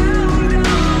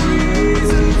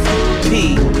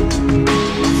 P.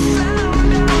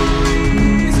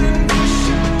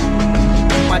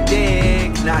 My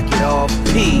dick, knock it off.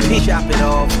 P, chop it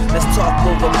off. Let's talk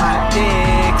over my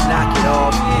dick, knock it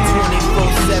off.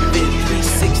 24/7,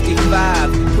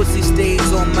 365. Pussy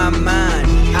stays on my mind.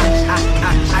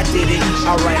 I did it.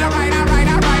 Alright.